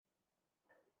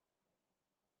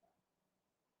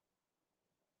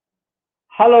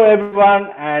Hello, everyone,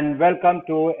 and welcome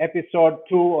to episode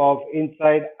 2 of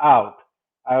Inside Out.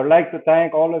 I would like to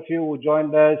thank all of you who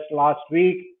joined us last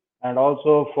week and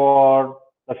also for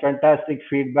the fantastic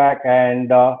feedback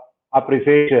and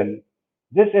appreciation.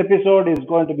 This episode is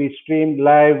going to be streamed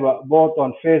live both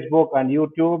on Facebook and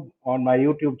YouTube on my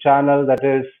YouTube channel, that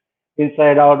is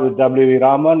Inside Out with W.V.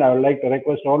 Raman. I would like to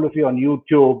request all of you on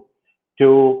YouTube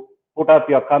to put up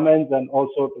your comments and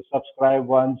also to subscribe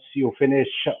once you finish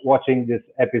watching this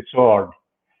episode.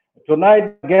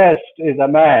 Tonight's guest is a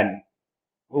man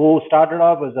who started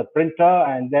off as a printer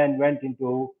and then went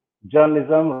into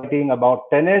journalism, writing about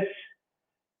tennis.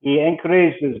 He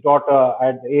encouraged his daughter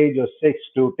at the age of 6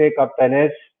 to take up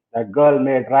tennis. That girl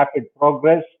made rapid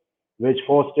progress, which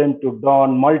forced him to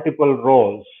don multiple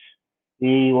roles.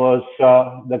 He was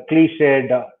the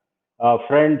cliched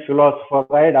friend, philosopher,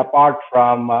 right apart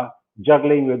from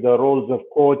juggling with the roles of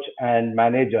coach and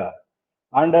manager.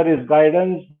 Under his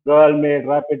guidance, girl made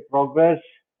rapid progress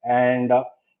and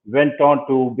went on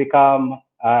to become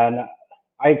an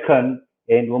icon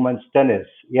in women's tennis.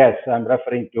 Yes, I'm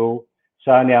referring to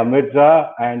Sania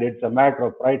Mirza, and it's a matter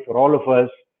of pride for all of us.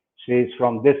 She's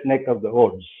from this neck of the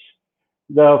woods.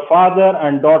 The father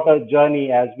and daughter journey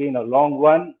has been a long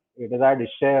one. It has had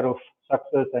its share of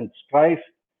success and strife,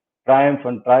 triumph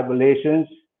and tribulations,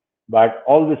 but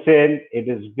all the same, it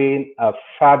has been a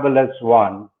fabulous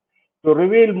one. To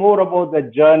reveal more about the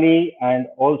journey and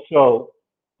also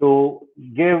to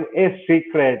give a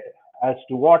secret as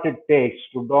to what it takes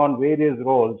to don various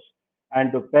roles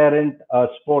and to parent a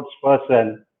sports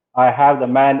person, I have the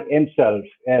man himself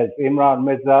as Imran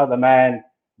Mirza, the man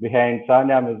behind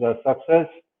Sania Mirza's success.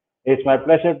 It's my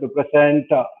pleasure to present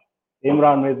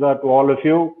Imran Mirza to all of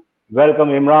you. Welcome,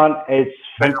 Imran. It's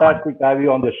fantastic to have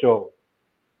you on the show.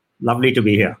 Lovely to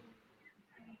be here.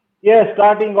 Yeah,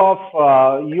 starting off,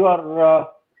 your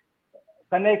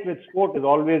connect with sport has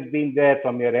always been there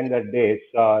from your younger days.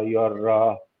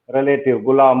 Your relative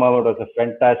Ghulam Ahmed was a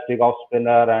fantastic off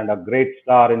spinner and a great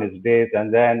star in his days.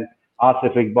 And then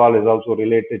Asif Iqbal is also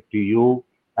related to you.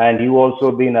 And you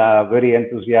also been a very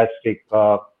enthusiastic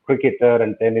cricketer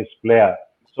and tennis player.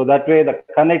 So that way, the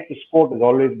connect to sport has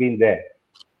always been there.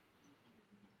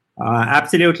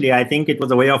 Absolutely. I think it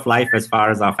was a way of life as far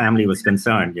as our family was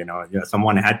concerned.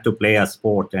 Someone had to play a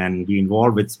sport and be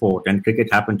involved with sport, and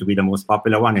cricket happened to be the most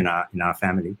popular one in our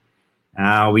family.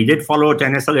 We did follow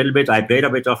tennis a little bit. I played a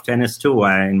bit of tennis too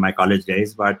in my college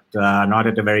days, but not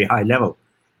at a very high level.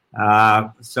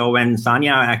 So when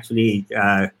Sania actually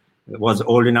was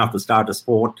old enough to start a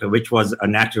sport, which was a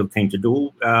natural thing to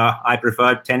do, I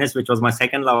preferred tennis, which was my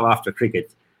second love after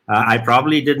cricket. I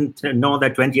probably didn't know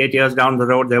that 28 years down the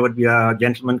road, there would be a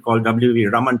gentleman called W.V.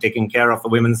 Raman taking care of the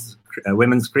women's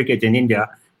cricket in India.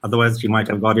 Otherwise, she might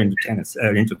have got into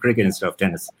into cricket instead of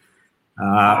tennis.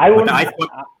 I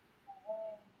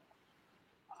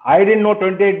didn't know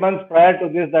 28 months prior to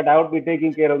this that I would be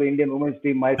taking care of the Indian women's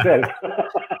team myself.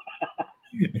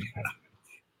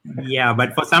 Yeah,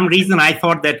 but for some reason, I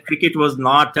thought that cricket was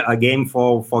not a game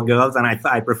for girls, and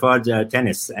I preferred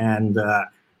tennis. And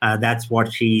that's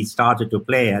what she started to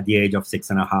play at the age of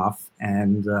 6.5,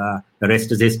 and the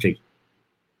rest is history.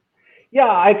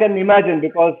 Yeah, I can imagine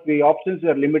because the options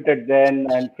were limited then,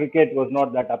 and cricket was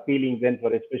not that appealing then,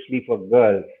 especially for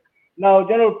girls. Now,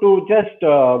 to just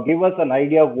give us an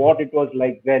idea of what it was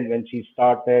like then when she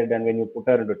started and when you put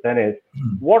her into tennis,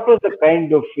 what was the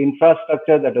kind of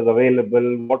infrastructure that was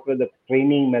available? What were the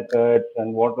training methods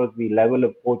and what was the level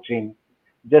of coaching?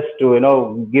 Just to,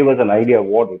 give us an idea of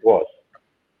what it was.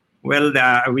 Well,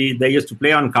 they used to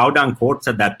play on cow dung courts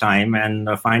at that time, and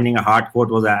finding a hard court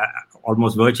was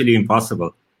almost virtually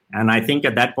impossible. And I think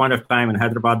at that point of time in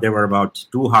Hyderabad, there were about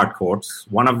 2 hard courts,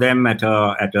 one of them at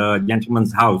a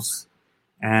gentleman's house.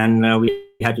 And we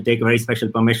had to take a very special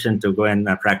permission to go and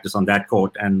practice on that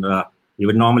court. And he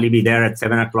would normally be there at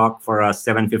 7 o'clock for a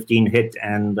 7:15 hit.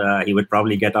 And he would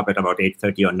probably get up at about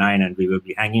 8:30 or 9, and we would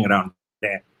be hanging around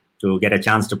there to get a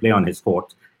chance to play on his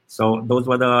court. So those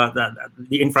were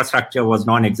the infrastructure was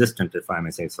non-existent, if I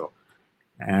may say so.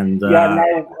 And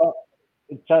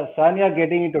Sania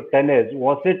getting into tennis,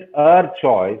 was it her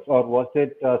choice or was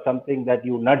it something that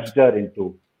you nudged her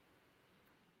into?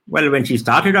 Well, when she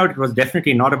started out, it was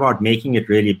definitely not about making it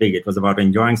really big. It was about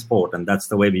enjoying sport, and that's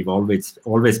the way we've always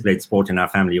played sport in our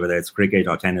family, whether it's cricket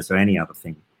or tennis or any other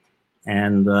thing.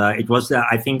 And it was,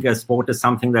 I think, sport is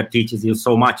something that teaches you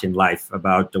so much in life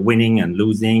about winning and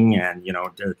losing, and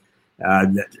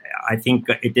I think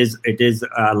it is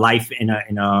life in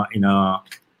a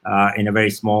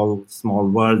very small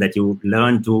world that you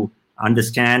learn to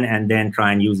understand and then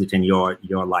try and use it in your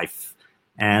life.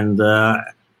 And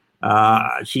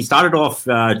she started off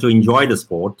to enjoy the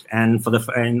sport. And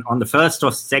on the first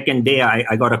or second day,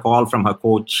 I got a call from her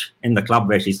coach in the club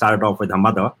where she started off with her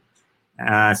mother,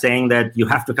 saying that you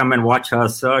have to come and watch her,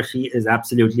 sir. She is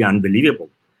absolutely unbelievable.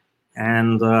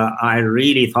 And I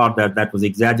really thought that was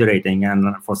exaggerating.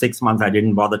 And for 6 months, I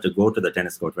didn't bother to go to the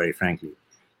tennis court, very frankly.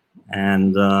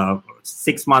 And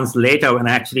 6 months later, when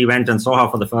I actually went and saw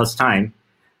her for the first time,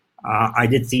 I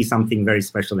did see something very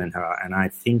special in her. And I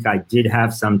think I did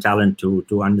have some talent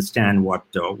to understand what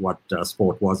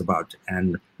sport was about.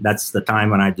 And that's the time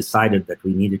when I decided that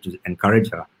we needed to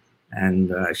encourage her.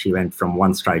 And she went from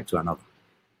one stride to another.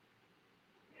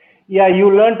 Yeah,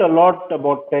 you learned a lot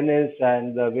about tennis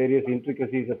and the various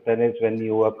intricacies of tennis when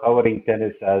you were covering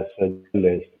tennis as a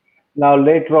journalist. Now,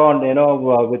 later on,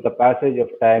 with the passage of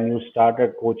time, you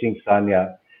started coaching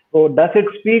Sania. So, does it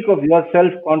speak of your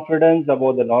self-confidence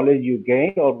about the knowledge you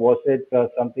gained, or was it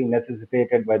something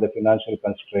necessitated by the financial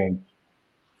constraints?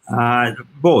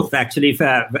 Both, actually.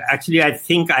 Actually, I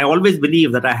think I always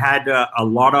believed that I had a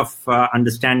lot of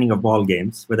understanding of ball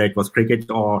games, whether it was cricket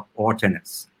or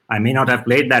tennis. I may not have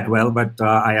played that well, but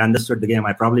I understood the game.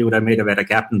 I probably would have made a better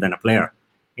captain than a player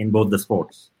in both the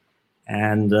sports.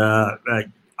 And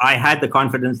I had the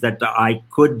confidence that I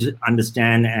could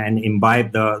understand and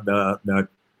imbibe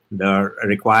the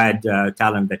required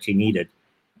talent that she needed.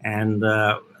 And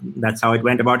that's how it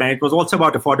went about. And it was also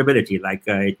about affordability. Like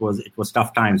it was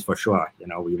tough times for sure.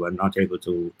 We were not able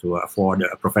to afford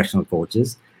professional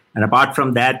coaches. And apart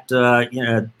from that,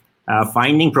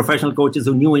 finding professional coaches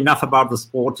who knew enough about the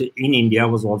sport in India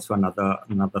was also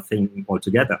another thing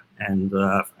altogether. And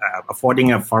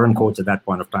affording a foreign coach at that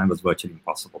point of time was virtually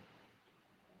impossible.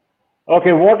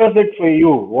 Okay, what was it for you?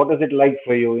 What was it like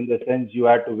for you in the sense you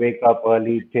had to wake up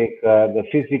early, take the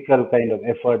physical kind of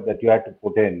effort that you had to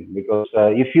put in? Because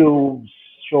if you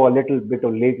show a little bit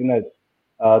of laziness,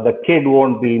 the kid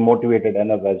won't be motivated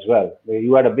enough as well.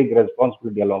 You had a big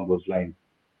responsibility along those lines.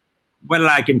 Well,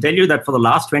 I can tell you that for the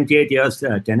last 28 years,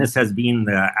 tennis has been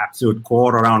the absolute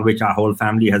core around which our whole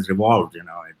family has revolved.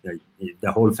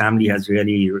 The whole family has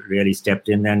really stepped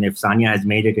in. And if Sania has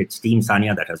made it, it's Team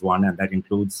Sania that has won. And that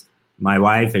includes my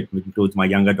wife, it includes my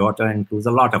younger daughter, and includes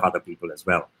a lot of other people as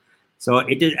well. So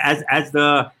it is as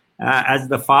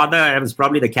the father, I was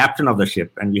probably the captain of the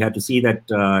ship, and we had to see that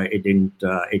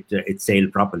it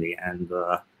sailed properly. And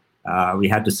we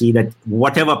had to see that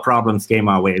whatever problems came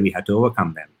our way, we had to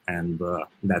overcome them. And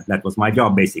that was my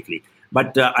job, basically.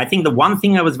 But I think the one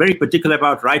thing I was very particular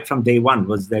about right from day one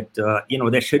was that,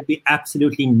 there should be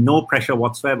absolutely no pressure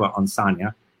whatsoever on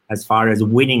Sania as far as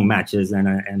winning matches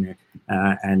and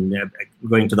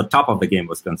going to the top of the game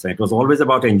was concerned. It was always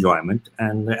about enjoyment.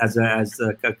 And as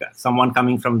someone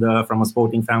coming from a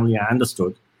sporting family, I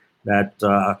understood that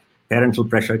parental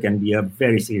pressure can be a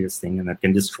very serious thing and that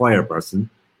can destroy a person.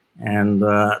 And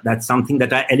that's something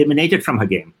that I eliminated from her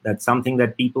game. That's something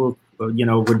that people,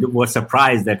 were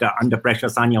surprised that under pressure,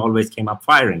 Sania always came up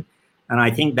firing. And I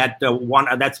think that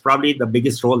that's probably the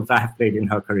biggest role that I have played in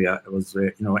her career. It was,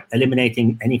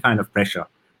 eliminating any kind of pressure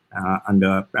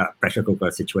under pressure cooker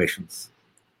situations.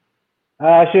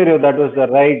 I assure you that was the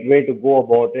right way to go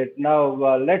about it.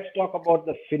 Now, let's talk about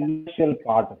the financial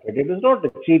part of it. It is not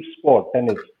a cheap sport,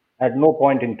 tennis, at no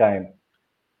point in time.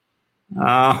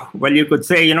 Well, you could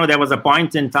say, there was a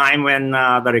point in time when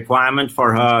the requirement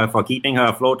for keeping her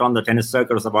afloat on the tennis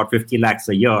circuit was about 50 lakhs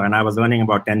a year, and I was earning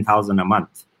about 10,000 a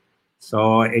month.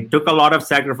 So it took a lot of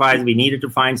sacrifice. We needed to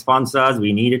find sponsors.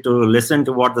 We needed to listen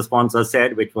to what the sponsor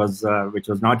said, which was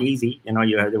not easy.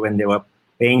 When they were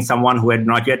paying someone who had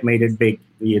not yet made it big,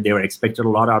 they were expected a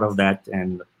lot out of that.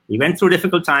 And we went through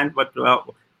difficult times. But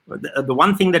the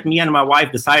one thing that me and my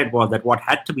wife decided was that what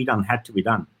had to be done had to be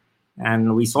done.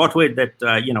 And we saw to it that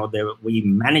we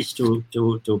managed to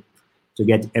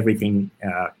get everything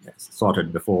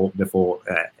sorted before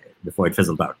it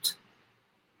fizzled out.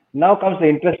 Now comes the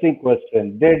interesting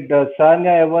question. Did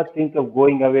Sania ever think of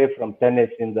going away from tennis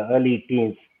in the early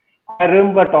teens? I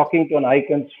remember talking to an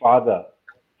icon's father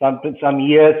some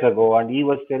years ago, and he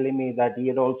was telling me that he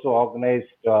had also organized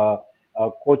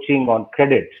coaching on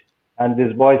credit. And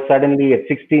this boy suddenly at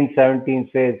 16, 17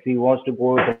 says he wants to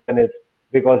go to tennis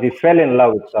because he fell in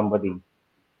love with somebody.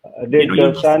 Did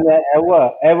Sania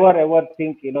ever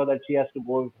think, that she has to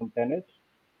go away from tennis?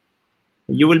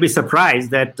 You will be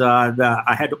surprised that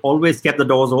I had always kept the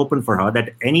doors open for her, that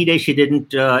any day she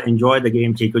didn't enjoy the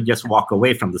game, she could just walk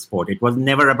away from the sport. It was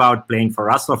never about playing for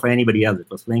us or for anybody else. It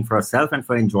was playing for herself and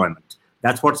for enjoyment.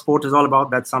 That's what sport is all about.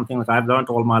 That's something that I've learned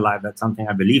all my life. That's something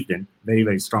I believed in very,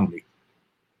 very strongly.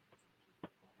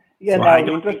 Yeah,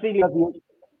 so interestingly,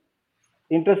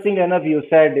 interesting enough, you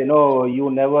said, you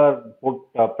never put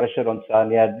pressure on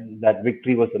Sania. That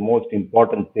victory was the most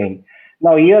important thing.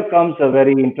 Now, here comes a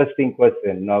very interesting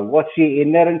question. Now, was she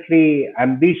inherently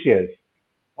ambitious,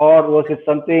 or was it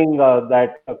something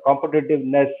that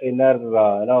competitiveness in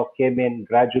her, came in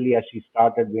gradually as she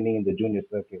started winning in the junior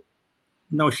circuit?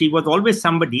 No, she was always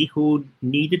somebody who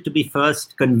needed to be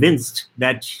first convinced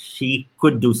that she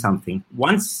could do something.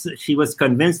 Once she was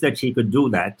convinced that she could do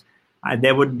that,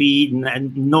 there would be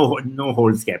no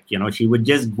holds kept. She would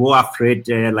just go after it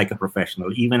like a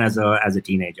professional, even as a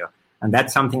teenager. And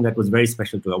that's something that was very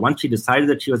special to her. Once she decided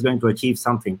that she was going to achieve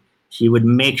something, she would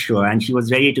make sure, and she was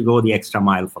ready to go the extra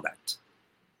mile for that.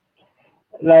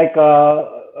 Like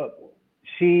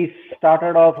she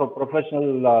started off a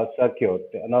professional circuit,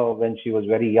 when she was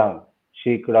very young.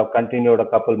 She could have continued a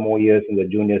couple more years in the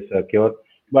junior circuit,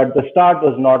 but the start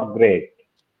was not great.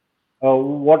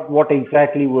 What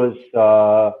exactly was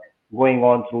going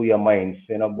on through your minds,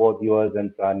 both yours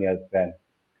and Sania's then?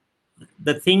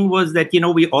 The thing was that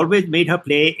we always made her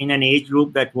play in an age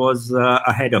group that was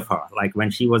ahead of her. Like when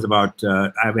she was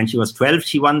when she was 12,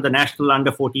 she won the national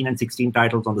under 14 and 16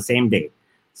 titles on the same day.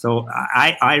 So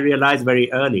I realized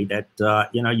very early that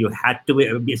you had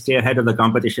to stay ahead of the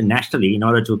competition nationally in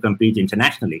order to compete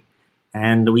internationally,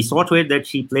 and we saw to it that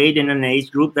she played in an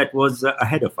age group that was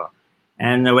ahead of her.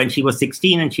 And when she was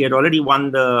 16 and she had already won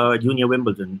the junior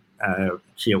Wimbledon,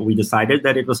 we decided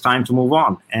that it was time to move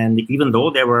on. And even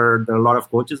though there were a lot of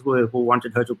coaches who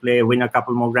wanted her to win a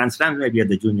couple more Grand Slams, maybe at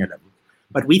the junior level.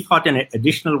 But we thought an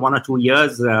additional 1 or 2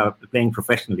 years playing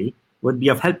professionally would be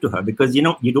of help to her, because, you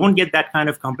don't get that kind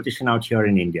of competition out here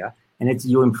in India. And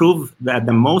you improve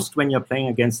the most when you're playing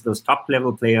against those top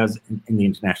level players in the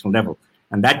international level.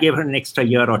 And that gave her an extra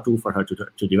year or two for her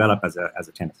to develop as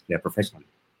a tennis player professionally.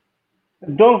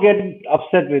 Don't get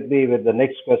upset with me with the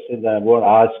next question that I'm going to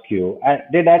ask you.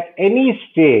 Did at any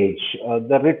stage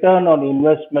the return on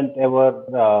investment ever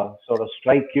sort of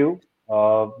strike you?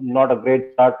 Not a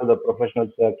great start to the professional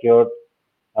circuit.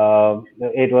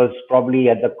 It was probably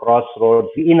at the crossroads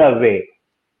in a way.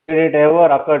 Did it ever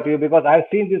occur to you? Because I've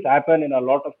seen this happen in a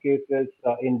lot of cases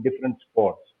in different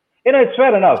sports. It's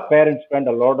fair enough. Parents spend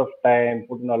a lot of time,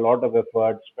 put in a lot of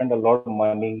effort, spend a lot of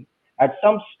money. At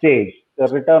some stage, the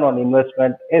return on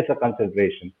investment is a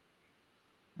consideration.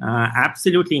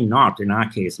 Absolutely not in our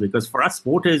case, because for us,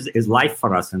 sport is life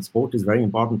for us, and sport is very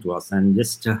important to us. And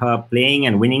just her playing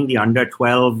and winning the under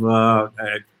 12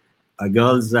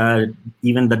 girls,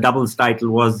 even the doubles title,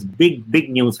 was big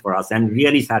news for us and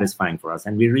really satisfying for us.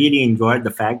 And we really enjoyed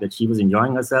the fact that she was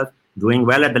enjoying herself, doing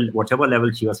well at whatever level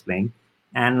she was playing.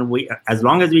 And as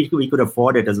long as we could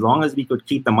afford it, as long as we could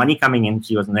keep the money coming in,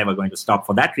 she was never going to stop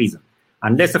for that reason.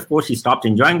 Unless, of course, she stopped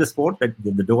enjoying the sport, that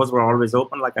the doors were always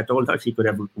open. Like I told her, she could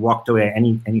have walked away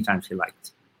anytime she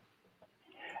liked.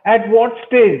 At what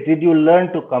stage did you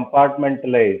learn to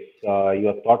compartmentalize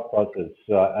your thought process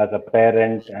as a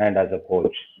parent and as a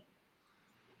coach?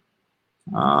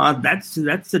 That's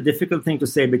a difficult thing to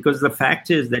say, because the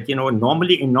fact is that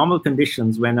normally in normal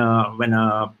conditions, when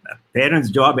a parent's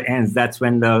job ends, that's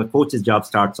when the coach's job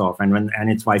starts off, and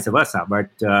it's vice versa. But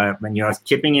when you're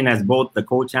chipping in as both the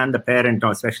coach and the parent,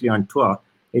 or especially on tour,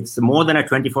 it's more than a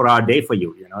 24-hour day for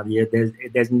you.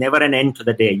 There's never an end to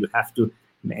the day. You have to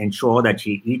ensure that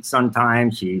she eats on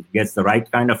time, she gets the right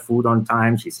kind of food on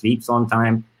time, she sleeps on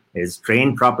time, is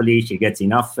trained properly, she gets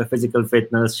enough physical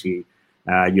fitness. You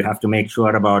have to make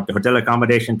sure about the hotel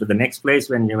accommodation to the next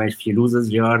place if she loses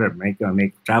here, or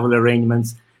make travel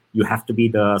arrangements. You have to be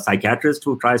the psychiatrist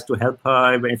who tries to help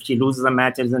her if she loses a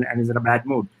match and is in a bad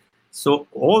mood. So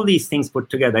all these things put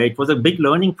together, it was a big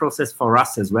learning process for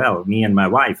us as well, me and my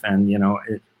wife. And,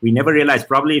 we never realized,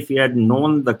 probably if we had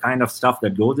known the kind of stuff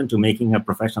that goes into making a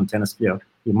professional tennis player,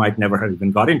 we might never have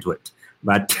even got into it.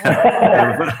 But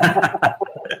I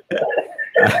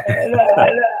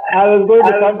was going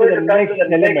to come to the next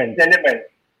element.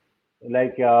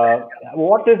 Like,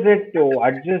 what is it to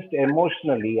adjust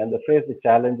emotionally and to face the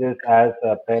challenges as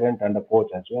a parent and a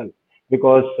coach as well?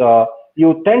 Because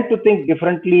you tend to think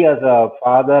differently as a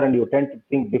father, and you tend to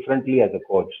think differently as a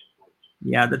coach.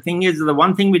 Yeah, the thing is, the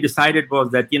one thing we decided was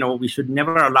that, we should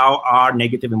never allow our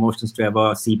negative emotions to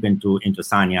ever seep into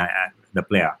Sania, the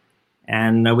player.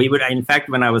 And we would, in fact,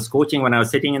 when I was coaching, when I was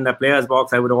sitting in the player's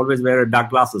box, I would always wear dark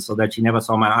glasses so that she never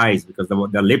saw my eyes, because the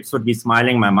lips would be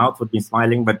smiling, my mouth would be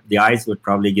smiling, but the eyes would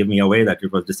probably give me away that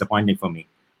it was disappointing for me.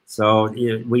 So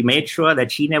we made sure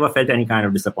that she never felt any kind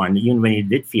of disappointment. Even when he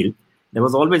did feel, there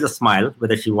was always a smile,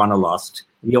 whether she won or lost.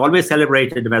 We always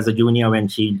celebrated as a junior when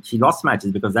she lost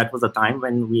matches, because that was a time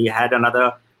when we had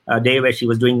another day where she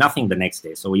was doing nothing the next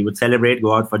day. So we would celebrate,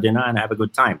 go out for dinner, and have a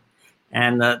good time.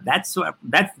 And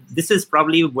this is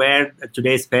probably where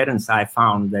today's parents, I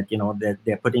found that, that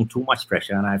they're putting too much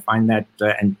pressure. And I find that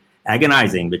and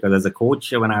agonizing, because as a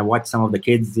coach, when I watch some of the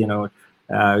kids,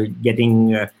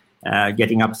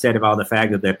 getting upset about the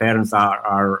fact that their parents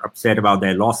are upset about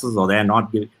their losses, or they're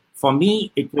not giving. For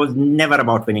me, it was never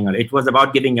about winning. It was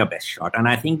about giving your best shot. And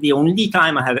I think the only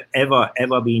time I have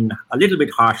ever been a little bit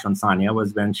harsh on Sania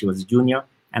was when she was a junior,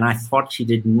 and I thought she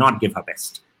did not give her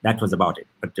best. That was about it.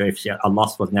 But a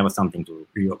loss was never something to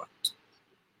worry about.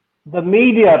 The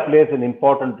media plays an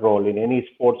important role in any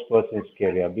sports person's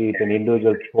career, be it an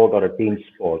individual sport or a team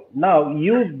sport. Now,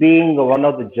 you being one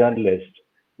of the journalists,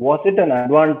 was it an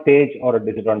advantage or a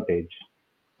disadvantage?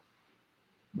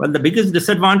 Well, the biggest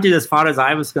disadvantage, as far as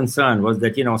I was concerned, was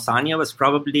that, Sania was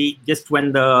probably just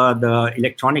when the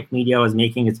electronic media was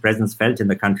making its presence felt in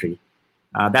the country.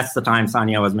 That's the time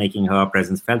Sania was making her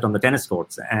presence felt on the tennis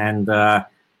courts. And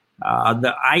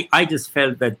I just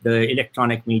felt that the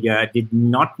electronic media did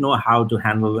not know how to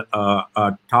handle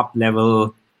a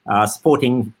top-level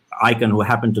sporting icon who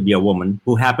happened to be a woman,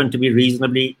 who happened to be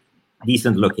reasonably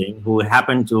decent-looking, who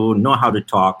happened to know how to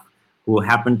talk, who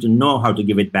happened to know how to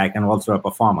give it back, and also a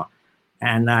performer.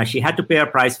 And she had to pay a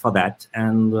price for that.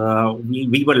 And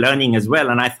we were learning as well.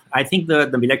 And I think the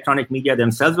electronic media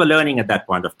themselves were learning at that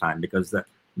point of time, because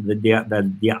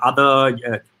the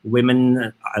other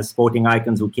women sporting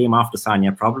icons who came after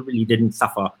Sania probably didn't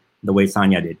suffer the way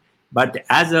Sania did. But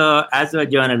as a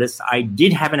journalist, I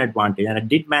did have an advantage, and I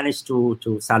did manage to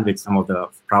salvage some of the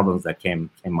problems that came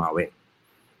my way.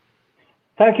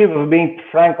 Thank you for being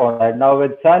frank on that. Now,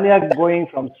 with Sania going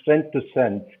from strength to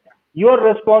strength, your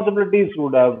responsibilities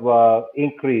would have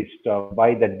increased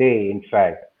by the day, in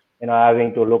fact.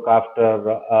 Having to look after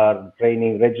our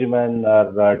training regimen,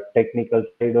 our technical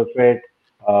side of it,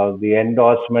 the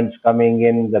endorsements coming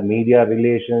in, the media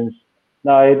relations.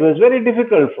 Now, it was very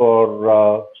difficult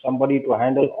for somebody to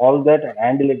handle all that and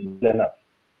handle it well enough.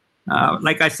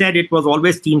 Like I said, it was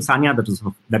always Team Sania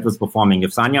that was performing.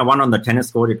 If Sania won on the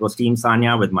tennis court, it was Team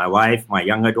Sania, with my wife, my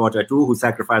younger daughter too, who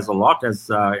sacrificed a lot as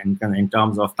in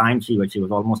terms of time. She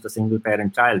was almost a single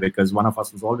parent child, because one of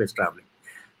us was always traveling.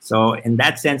 So in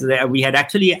that sense, we had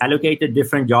actually allocated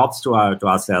different jobs to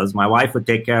ourselves. My wife would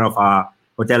take care of our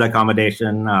hotel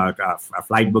accommodation, our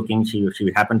flight booking.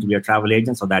 She happened to be a travel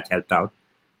agent, so that helped out.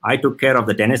 I took care of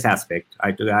the tennis aspect.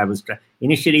 I was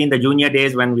initially in the junior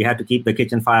days, when we had to keep the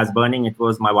kitchen fires burning, it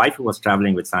was my wife who was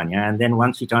traveling with Sania. And then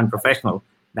once she turned professional,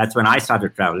 that's when I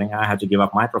started traveling. I had to give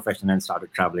up my profession and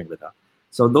started traveling with her.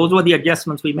 So those were the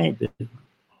adjustments we made.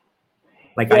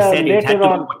 Like I said, it had to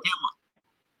do.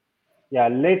 Yeah,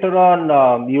 later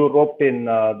on, you roped in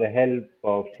the help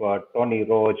of Tony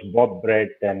Roach, Bob Brett,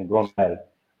 and Gromel.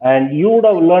 And you would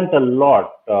have learned a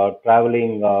lot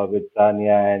traveling with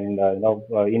Sania and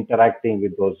interacting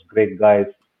with those great guys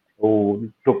who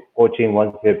took coaching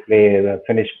once they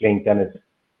finished playing tennis.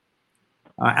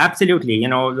 Absolutely.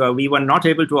 We were not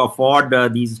able to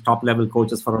afford these top-level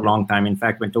coaches for a long time. In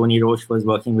fact, when Tony Roach was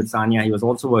working with Sania, he was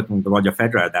also working with Roger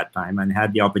Federer at that time, and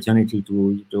had the opportunity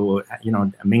to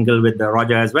mingle with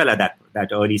Roger as well at that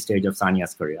early stage of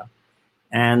Sania's career.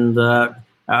 And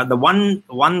the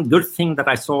one good thing that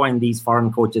I saw in these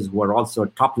foreign coaches, who were also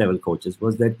top-level coaches,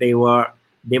 was that they were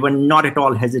not at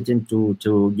all hesitant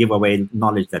to give away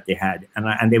knowledge that they had.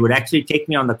 And they would actually take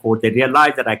me on the court. They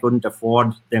realized that I couldn't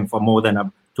afford them for more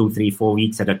than 2, 3, 4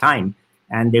 weeks at a time.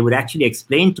 And they would actually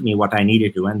explain to me what I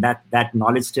needed to. And that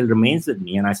knowledge still remains with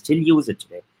me. And I still use it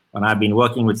today, when I've been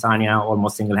working with Sania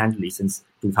almost single-handedly since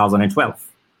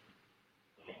 2012.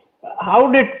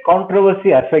 How did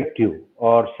controversy affect you,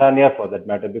 or Sania for that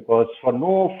matter? Because for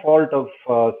no fault of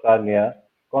Sania,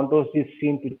 controversies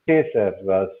seem to chase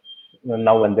her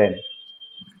now and then.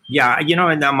 Yeah,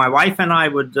 and my wife and I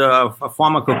would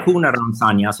form a cocoon around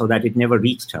Sania so that it never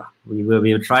reached her. We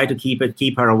would try to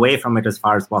keep her away from it as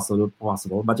far as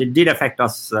possible. But it did affect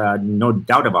us, no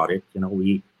doubt about it.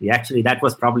 We actually, that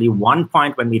was probably one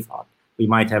point when we thought we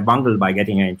might have bungled by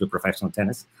getting her into professional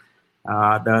tennis.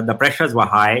 The pressures were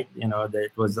high.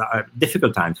 It was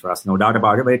difficult times for us, no doubt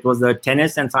about it. But it was the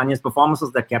tennis and Sania's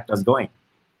performances that kept us going.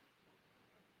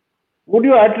 Would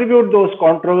you attribute those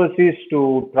controversies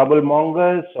to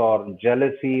troublemongers or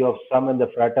jealousy of some in the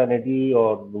fraternity,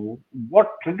 or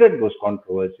what triggered those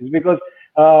controversies? Because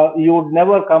you would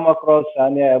never come across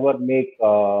Sania ever make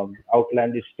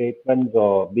outlandish statements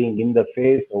or being in the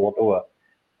face or whatever.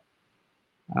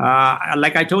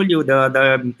 Like I told you,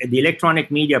 the electronic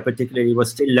media particularly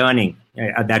was still learning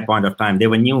at that point of time. They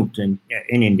were new in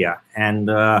India, and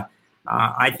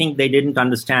I think they didn't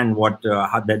understand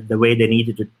the way they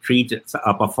needed to treat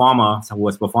a performer who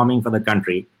was performing for the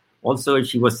country, Also,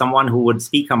 she was someone who would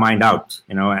speak her mind out,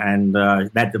 and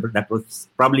that was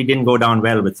probably didn't go down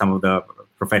well with some of the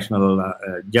professional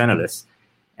journalists.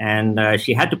 And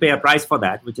she had to pay a price for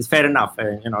that, which is fair enough.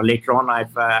 Later on,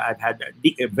 I've had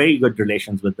very good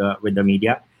relations with the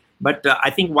media. But I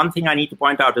think one thing I need to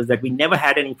point out is that we never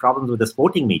had any problems with the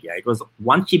sporting media. It was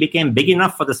once she became big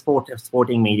enough for the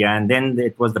sporting media, and then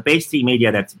it was the page 3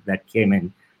 media that came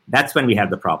in. That's when we had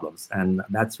the problems, and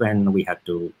that's when we had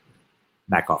to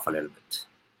back off a little bit.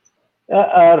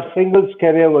 Her singles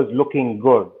career was looking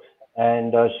good,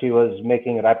 and she was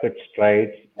making rapid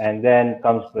strides. And then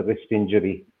comes the wrist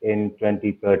injury in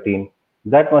 2013.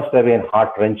 That must have been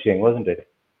heart-wrenching, wasn't it?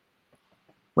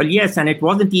 Well, yes, and it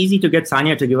wasn't easy to get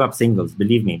Sania to give up singles,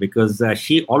 believe me, because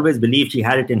she always believed she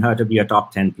had it in her to be a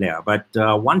top 10 player. But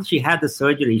once she had the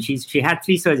surgery, she had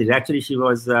 3 surgeries. Actually, she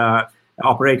was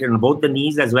operated on both the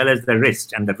knees as well as the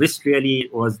wrist, and the wrist really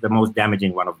was the most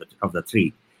damaging one of the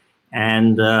 3.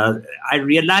 And I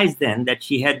realized then that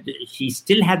she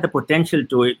still had the potential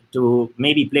to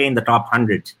maybe play in the top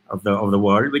 100 of the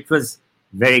world, which was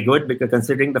very good, because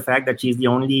considering the fact that she's the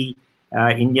only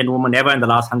Indian woman ever in the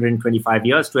last 125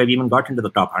 years to have even got into the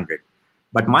top 100.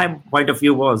 But my point of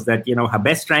view was that her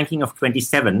best ranking of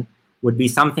 27 would be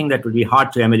something that would be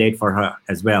hard to emulate for her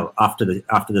as well after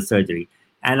the surgery.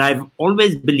 And I've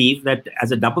always believed that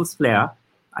as a doubles player,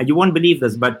 you won't believe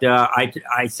this, but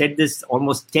I said this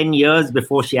almost 10 years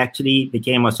before she actually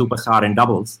became a superstar in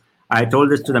doubles. I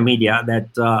told this to the media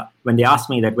that when they asked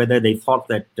me that whether they thought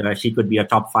that she could be a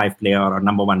top 5 player or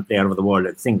number 1 player of the world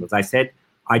at singles, I said,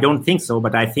 I don't think so,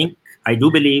 but I do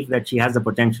believe that she has the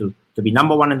potential to be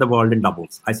number 1 in the world in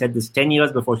doubles. I said this 10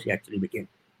 years before she actually became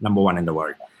number 1 in the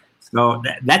world. So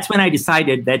that's when I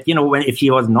decided that, if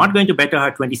she was not going to better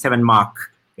her 27 mark,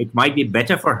 it might be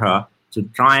better for her to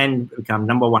try and become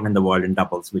number 1 in the world in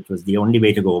doubles, which was the only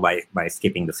way to go by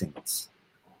skipping the singles.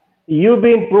 You've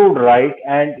been proved right,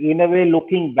 and in a way,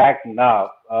 looking back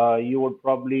now, you would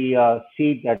probably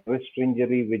see that wrist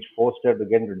injury which forced her to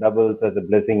get into doubles as a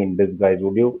blessing in disguise,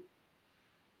 would you?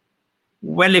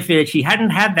 Well, if she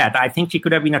hadn't had that, I think she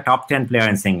could have been a top 10 player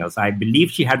in singles. I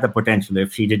believe she had the potential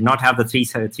if she did not have the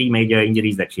three major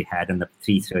injuries that she had and the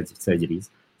 3 surgeries.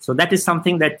 So that is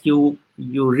something that you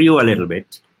rue a little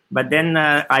bit. But then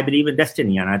I believe in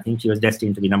destiny, and I think she was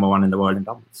destined to be number 1 in the world in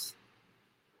doubles.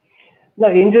 Now,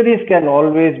 injuries can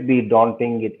always be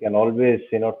daunting. It can always,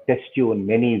 test you in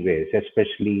many ways,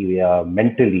 especially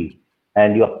mentally.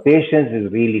 And your patience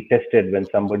is really tested when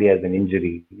somebody has an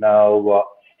injury. Now,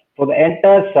 for the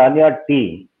entire Sania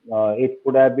team, it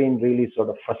could have been really sort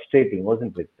of frustrating,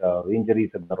 wasn't it?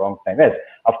 Injuries at the wrong time. Yes,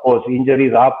 of course,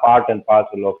 injuries are part and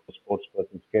parcel of a sports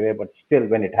person's career, but still,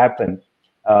 when it happens,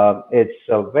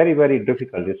 it's very, very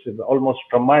difficult. It's almost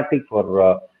traumatic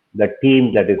for the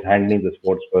team that is handling the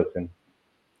sports person.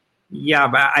 Yeah,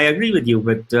 but I agree with you.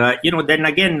 But, then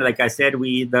again, like I said,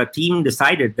 the team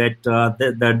decided that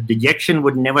the dejection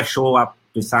would never show up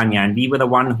to Sania. And we were the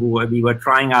one we were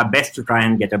trying our best to try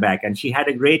and get her back. And she had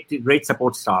a great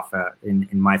support staff in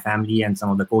my family and some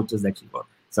of the coaches that she worked,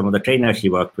 some of the trainers she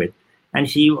worked with.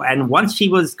 And once she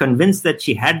was convinced that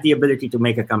she had the ability to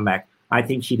make a comeback, I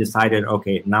think she decided,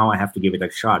 okay, now I have to give it a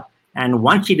shot. And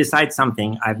once she decides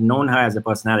something, I've known her as a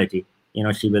personality.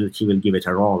 She will give it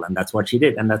her all, and that's what she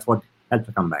did, and that's what helped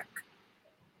her come back.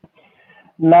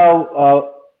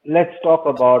 Now, let's talk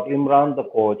about Imran, the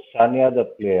coach, Sania, the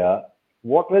player.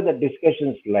 What were the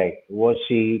discussions like? Was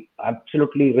she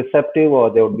absolutely receptive, or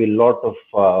there would be a lot of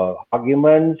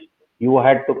arguments? You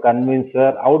had to convince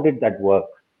her. How did that work?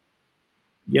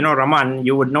 Raman,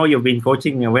 you would know you've been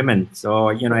coaching women, so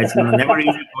it's never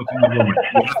easy coaching a woman.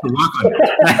 You have to work on it.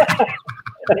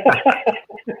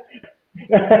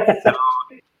 So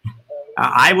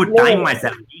I would time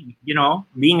myself.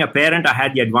 Being a parent, I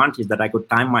had the advantage that I could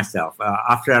time myself.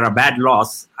 After a bad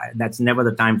loss, that's never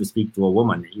the time to speak to a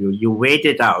woman. You wait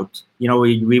it out.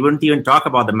 We wouldn't even talk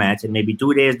about the match, and maybe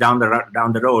 2 days down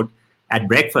the road at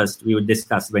breakfast, we would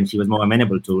discuss when she was more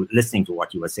amenable to listening to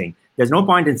what you were saying. There's no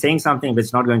point in saying something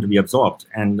that's not going to be absorbed,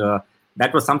 and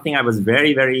that was something I was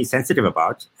very, very sensitive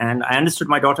about, and I understood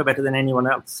my daughter better than anyone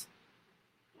else.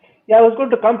 Yeah, I was going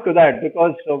to come to that,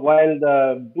 because while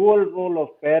the dual role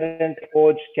of parent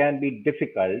coach can be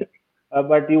difficult,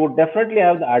 but you would definitely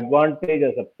have the advantage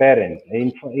as a parent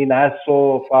in as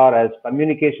so far as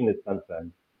communication is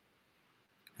concerned.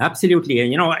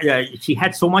 Absolutely. She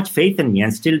had so much faith in me,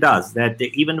 and still does, that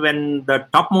even when the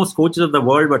topmost coaches of the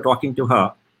world were talking to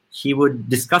her, she would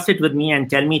discuss it with me and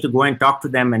tell me to go and talk to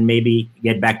them and maybe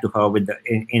get back to her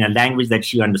in a language that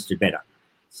she understood better.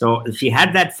 So she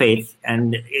had that faith,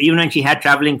 and even when she had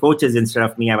traveling coaches instead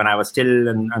of me, when I was still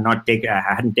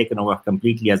I hadn't taken over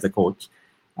completely as the coach.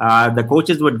 The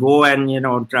coaches would go and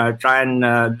try and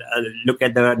look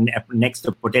at the next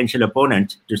potential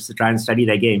opponent just to try and study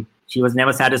their game. She was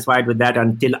never satisfied with that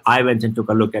until I went and took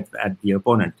a look at the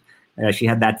opponent. She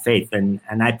had that faith, and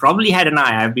I probably had an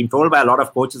eye. I've been told by a lot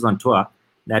of coaches on tour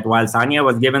that while Sania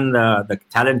was given the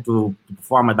talent to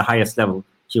perform at the highest level,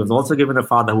 she was also given a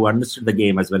father who understood the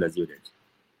game as well as you did.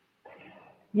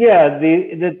 Yeah,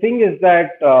 the thing is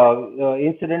that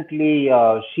incidentally,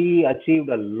 she achieved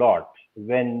a lot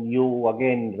when you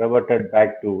again reverted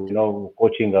back to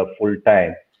coaching her full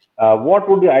time. What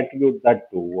would you attribute that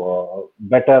to?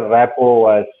 Better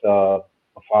rapport as a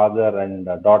father and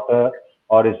a daughter,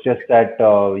 or it's just that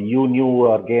you knew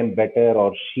her game better,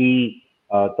 or she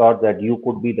thought that you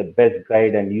could be the best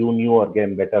guide and you knew her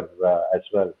game better as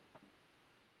well?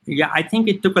 Yeah, I think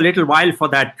it took a little while for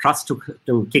that trust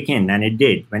to kick in, and it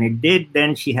did. When it did,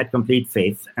 then she had complete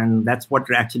faith, and that's what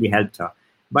actually helped her.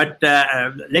 But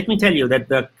let me tell you that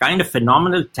the kind of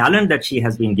phenomenal talent that she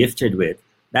has been gifted with,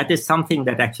 that is something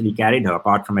that actually carried her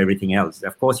apart from everything else.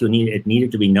 Of course, it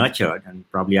needed to be nurtured, and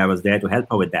probably I was there to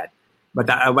help her with that.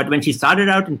 But when she started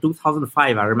out in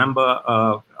 2005, I remember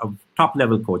a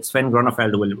top-level coach, Sven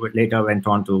Gronefeld, who later went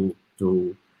on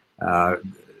to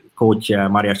coach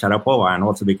Maria Sharapova and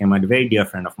also became a very dear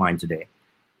friend of mine today.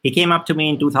 He came up to me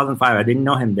in 2005. I didn't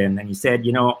know him then. And he said,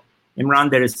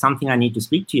 Imran, there is something I need to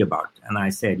speak to you about. And I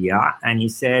said, yeah. And he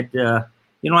said,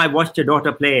 I watched your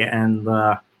daughter play, and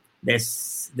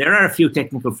there are a few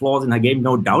technical flaws in her game,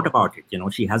 no doubt about it.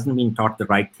 She hasn't been taught the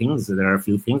right things. There are a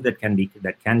few things that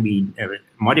can be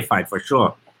modified for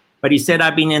sure. But he said,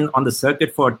 I've been on the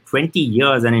circuit for 20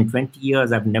 years, and in 20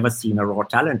 years, I've never seen a raw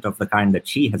talent of the kind that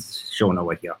she has shown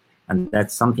over here. And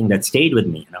that's something that stayed with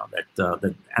me,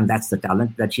 and that's the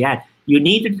talent that she had. You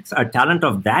needed a talent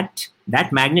of that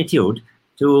magnitude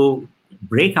to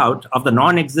break out of the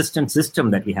non-existent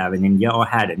system that we have in India, or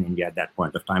had in India at that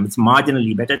point of time. It's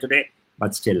marginally better today,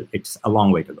 but still, it's a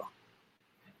long way to go.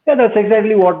 Yeah, that's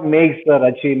exactly what makes her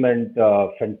achievement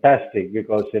fantastic,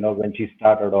 because, when she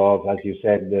started off, as you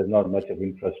said, there's not much of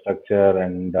infrastructure,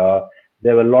 and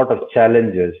there were a lot of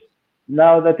challenges.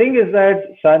 Now, the thing is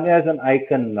that Sania is an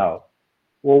icon now.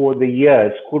 Over the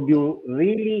years, could you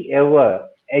really ever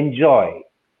enjoy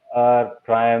her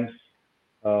triumphs,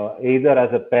 either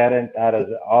as a parent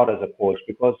or as a coach?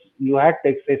 Because you had to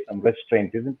exercise some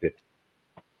restraint, isn't it?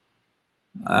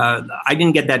 I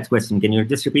didn't get that question. Can you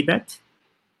just repeat that?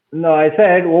 No, I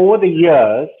said over the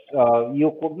years,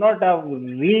 you could not have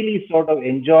really sort of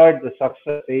enjoyed the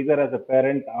success either as a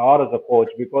parent or as a coach,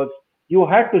 because you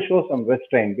had to show some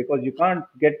restraint, because you can't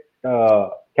get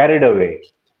carried away.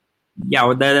 Yeah,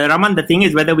 Raman, the thing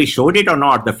is, whether we showed it or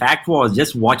not, the fact was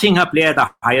just watching her play at the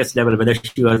highest level, whether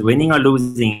she was winning or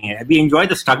losing, we enjoyed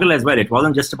the struggle as well. It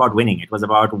wasn't just about winning. It was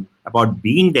about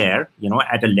being there,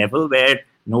 at a level where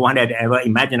no one had ever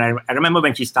imagined. I remember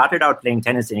when she started out playing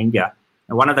tennis in India,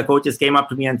 one of the coaches came up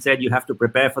to me and said, you have to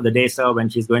prepare for the day, sir, when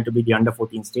she's going to be the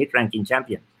under-14 state ranking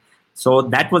champion. So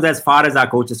that was as far as our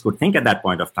coaches could think at that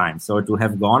point of time. So to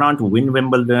have gone on to win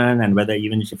Wimbledon, and whether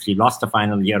even if she lost a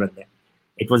final here and there,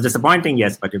 it was disappointing,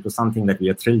 yes, but it was something that we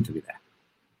are thrilled to be there.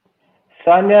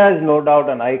 Sania is no doubt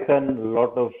an icon, a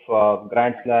lot of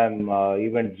Grand Slam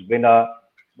events winner.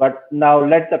 But now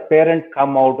let the parent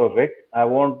come out of it. I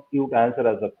want you to answer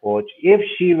as a coach. If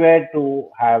she were to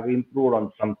have improved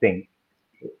on something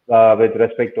with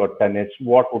respect to her tennis,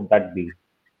 what would that be?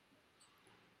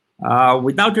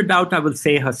 Without a doubt, I will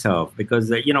say her serve,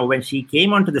 because when she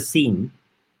came onto the scene,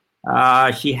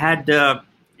 she had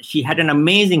an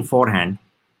amazing forehand.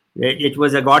 It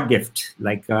was a God gift.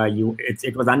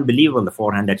 It was unbelievable, the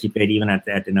forehand that she played even at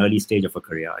an early stage of her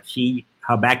career.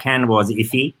 Her backhand was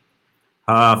iffy.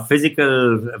 Her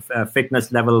physical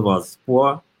fitness level was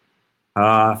poor.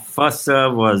 Her first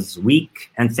serve was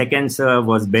weak, and second serve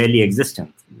was barely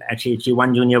existent. Actually, she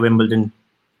won Junior Wimbledon.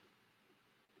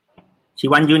 She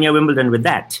won Junior Wimbledon with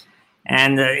that.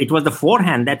 And it was the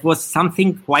forehand that was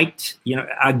something quite,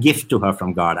 a gift to her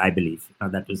from God, I believe.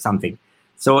 That was something.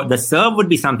 So the serve would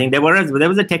be something. There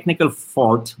was a technical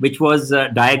fault, which was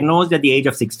diagnosed at the age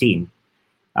of 16.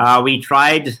 We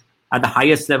tried at the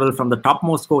highest level, from the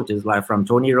topmost coaches, like from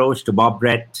Tony Roche to Bob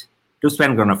Brett to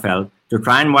Sven Gronefeld, to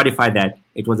try and modify that.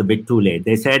 It was a bit too late.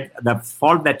 They said the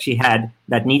fault that she had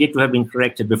that needed to have been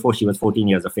corrected before she was 14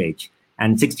 years of age.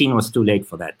 And 16 was too late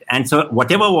for that. And so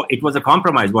it was a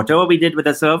compromise. Whatever we did with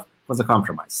the serve was a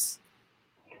compromise.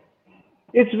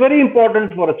 It's very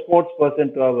important for a sports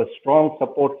person to have a strong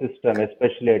support system,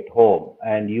 especially at home,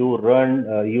 and you earn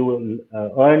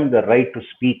the right to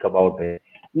speak about it.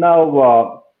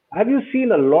 Now, have you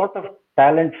seen a lot of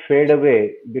talent fade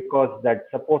away because that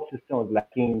support system was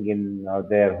lacking in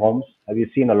their homes? Have you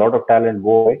seen a lot of talent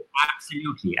go away?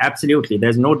 Absolutely, absolutely.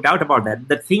 There's no doubt about that.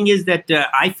 The thing is that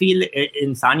I feel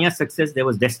in Sania's success there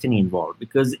was destiny involved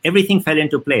because everything fell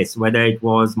into place. Whether it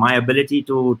was my ability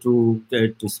to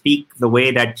speak the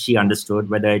way that she understood,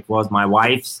 whether it was my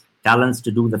wife's talents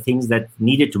to do the things that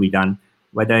needed to be done,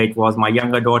 whether it was my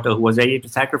younger daughter who was ready to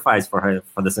sacrifice for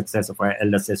the success of her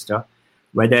elder sister,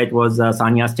 whether it was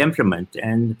Sania's temperament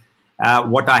and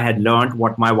what I had learned,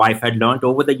 what my wife had learned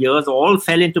over the years, all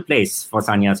fell into place for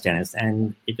Sania's tennis,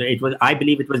 and it was. I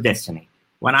believe it was destiny.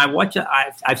 When I watch,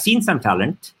 I've seen some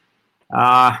talent,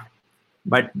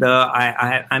 but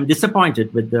I'm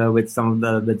disappointed with some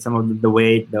of the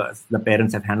way the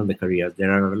parents have handled the careers.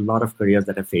 There are a lot of careers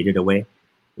that have faded away.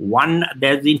 One,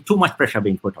 there's been too much pressure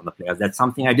being put on the players. That's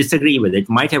something I disagree with. It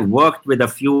might have worked with a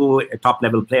few top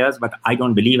level players, but I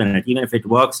don't believe in it. Even if it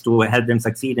works to help them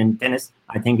succeed in tennis,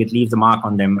 I think it leaves a mark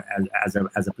on them as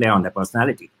a player, on their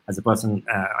personality, as a person.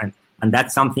 And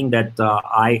that's something that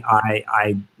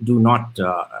I do not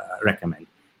recommend.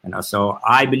 So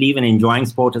I believe in enjoying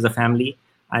sport as a family.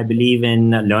 I believe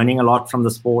in learning a lot from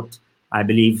the sport. I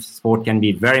believe sport can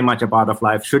be very much a part of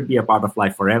life, should be a part of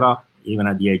life forever, even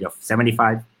at the age of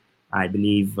 75. I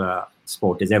believe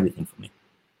sport is everything for me.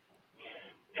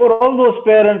 For all those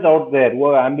parents out there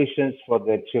who have ambitions for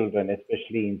their children,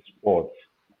 especially in sports,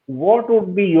 what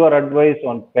would be your advice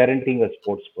on parenting a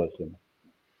sports person?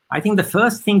 I think the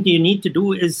first thing you need to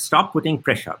do is stop putting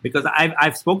pressure, because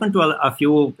I've spoken to a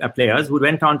few players who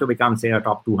went on to become, say, a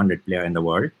top 200 player in the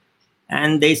world.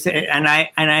 And they said, and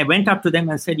I went up to them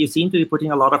and said, "You seem to be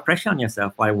putting a lot of pressure on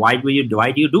yourself. Why do you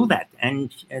do that?" And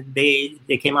they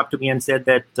came up to me and said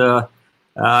that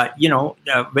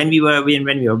when we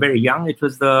were very young, it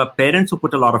was the parents who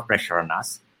put a lot of pressure on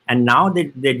us, and now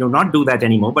they do not do that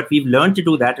anymore. But we've learned to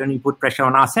do that, and we put pressure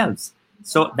on ourselves.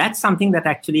 So that's something that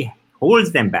actually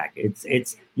holds them back.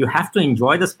 It's you have to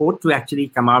enjoy the sport to actually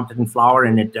come out and flower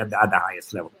in it at the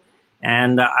highest level.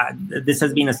 And this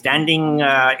has been a standing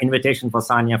invitation for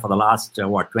Sania for the last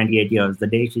 28 years. The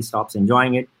day she stops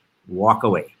enjoying it, walk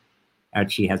away,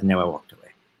 and she has never walked away.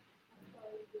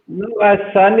 Now, has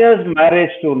Sania's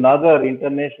marriage to another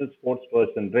international sports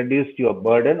person reduced your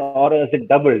burden, or has it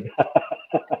doubled?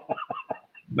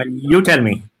 But you tell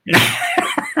me.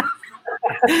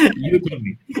 You tell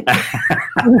me.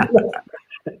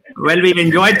 Well, we've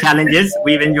enjoyed challenges.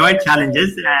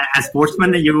 As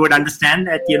sportsmen, you would understand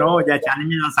that, the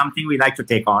challenges are something we like to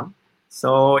take on.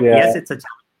 So, yes, it's a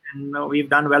challenge. And we've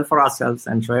done well for ourselves.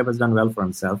 And Shoaib has done well for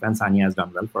himself. And Sania has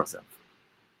done well for herself.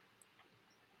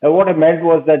 What I meant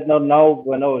was that now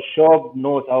Shoaib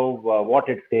knows what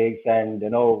it takes and,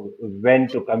 when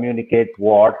to communicate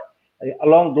what.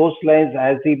 Along those lines,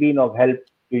 has he been of help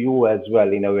to you as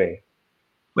well, in a way?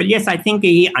 Well, yes, I think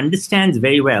he understands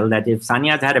very well that if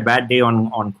Sania has had a bad day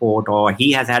on court, or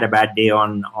he has had a bad day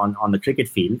on the cricket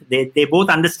field, they both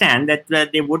understand that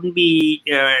they wouldn't be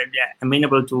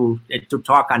amenable to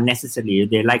talk unnecessarily.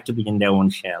 They like to be in their own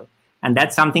shell. And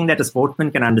that's something that a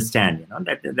sportsman can understand,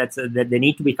 that they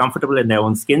need to be comfortable in their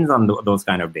own skins on those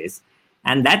kind of days.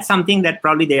 And that's something that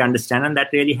probably they understand, and that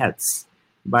really helps.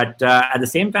 But at the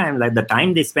same time, like, the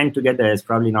time they spend together is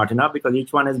probably not enough, because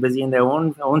each one is busy in their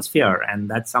own sphere, and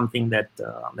that's something that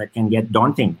can get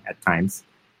daunting at times.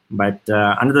 But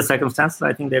under the circumstances,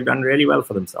 I think they've done really well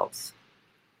for themselves.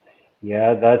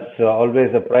 Yeah, that's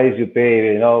always a price you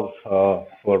pay,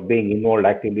 for being involved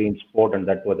actively in sport, and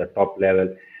that was the top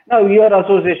level. Now, your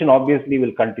association obviously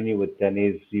will continue with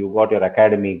tennis. You got your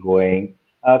academy going.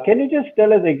 Can you just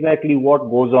tell us exactly what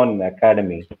goes on in the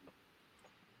academy?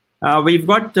 We've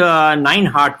got 9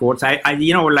 hard courts. Like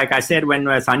I said, when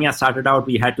Sania started out,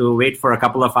 we had to wait for a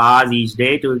couple of hours each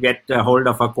day to get hold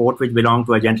of a court which belonged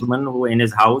to a gentleman who in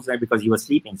his house, because he was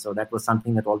sleeping. So that was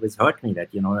something that always hurt me, that,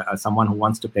 someone who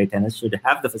wants to play tennis should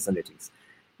have the facilities.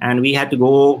 And we had to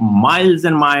go miles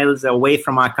and miles away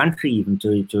from our country even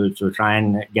to try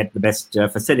and get the best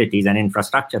facilities and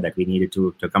infrastructure that we needed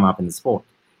to come up in the sport.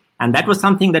 And that was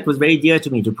something that was very dear to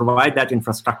me, to provide that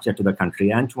infrastructure to the country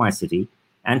and to my city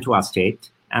and to our state,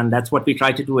 and that's what we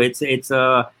try to do. It's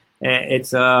a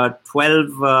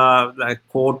 12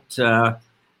 court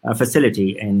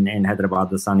facility in Hyderabad,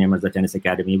 the Sania Mirza Tennis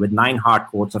Academy, with 9 hard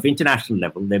courts of international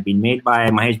level. They've been made by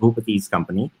Mahesh Bhupati's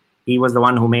company. He was the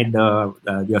one who made the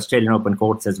Australian Open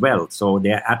courts as well. So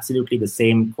they're absolutely the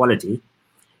same quality.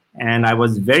 And I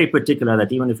was very particular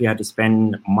that even if we had to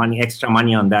spend extra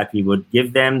money on that, we would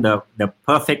give them the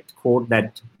perfect court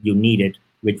that you needed,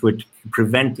 which would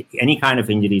prevent any kind of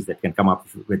injuries that can come up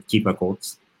with cheaper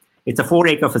courts. It's a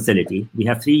 4-acre facility. We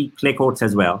have 3 clay courts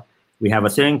as well. We have a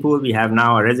swimming pool. We have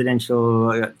now a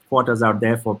residential quarters out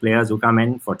there for players who come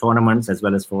in for tournaments as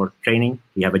well as for training.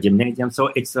 We have a gymnasium. So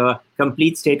it's a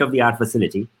complete state-of-the-art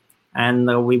facility.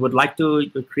 And we would like to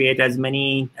create as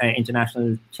many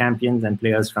international champions and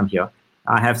players from here.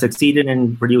 I have succeeded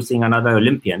in producing another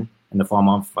Olympian in the form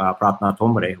of Pratna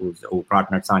Thombre, who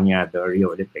partnered Sanya at the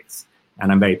Rio Olympics.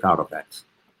 And I'm very proud of that.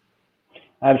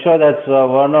 I'm sure that's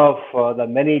one of the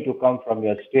many to come from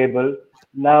your stable.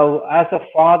 Now, as a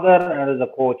father and as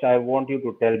a coach, I want you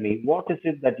to tell me, what is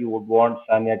it that you would want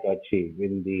Sanya to achieve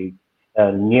in the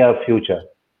near future?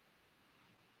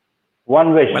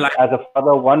 One wish as a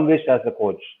father, one wish as a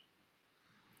coach.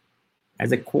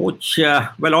 As a coach,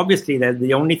 well, obviously,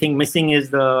 the only thing missing is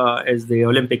the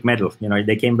Olympic medal. You know,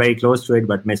 they came very close to it,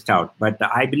 but missed out. But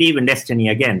I believe in destiny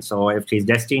again. So if she's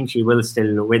destined, she will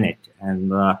still win it.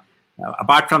 And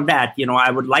apart from that, you know,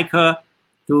 I would like her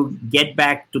to get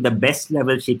back to the best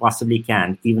level she possibly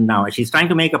can. Even now, she's trying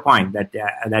to make a point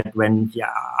that when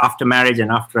after marriage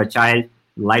and after a child,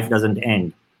 life doesn't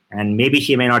end. And maybe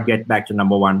she may not get back to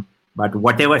number 1. But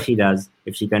whatever she does,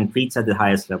 if she competes at the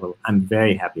highest level, I'm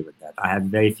very happy with that. I have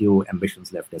very few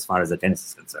ambitions left as far as the tennis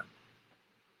is concerned.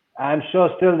 I'm sure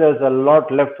still there's a lot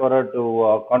left for her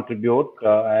to contribute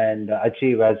and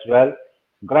achieve as well.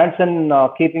 Grandson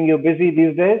keeping you busy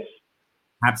these days?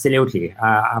 Absolutely.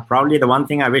 Probably the one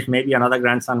thing I wish maybe another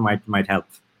grandson might help.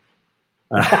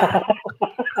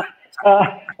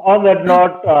 On that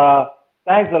note,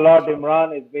 thanks a lot,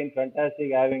 Imran. It's been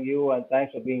fantastic having you, and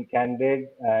thanks for being candid.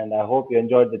 And I hope you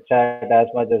enjoyed the chat as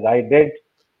much as I did.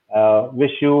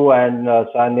 Wish you and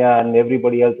Sanya and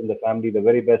everybody else in the family the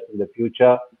very best in the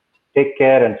future. Take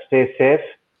care and stay safe.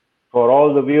 For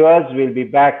all the viewers, we'll be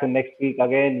back next week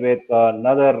again with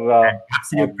another guest.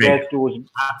 Absolute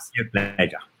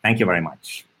pleasure. Thank you very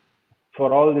much.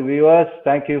 For all the viewers,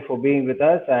 thank you for being with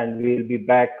us, and we'll be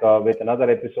back with another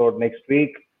episode next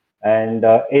week. And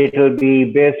it will be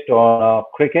based on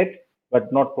cricket,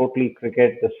 but not totally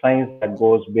cricket, the science that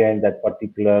goes behind that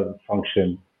particular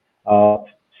function.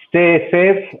 Stay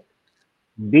safe,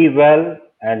 be well,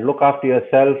 and look after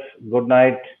yourself. Good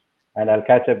night, and I'll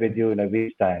catch up with you in a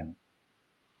week's time.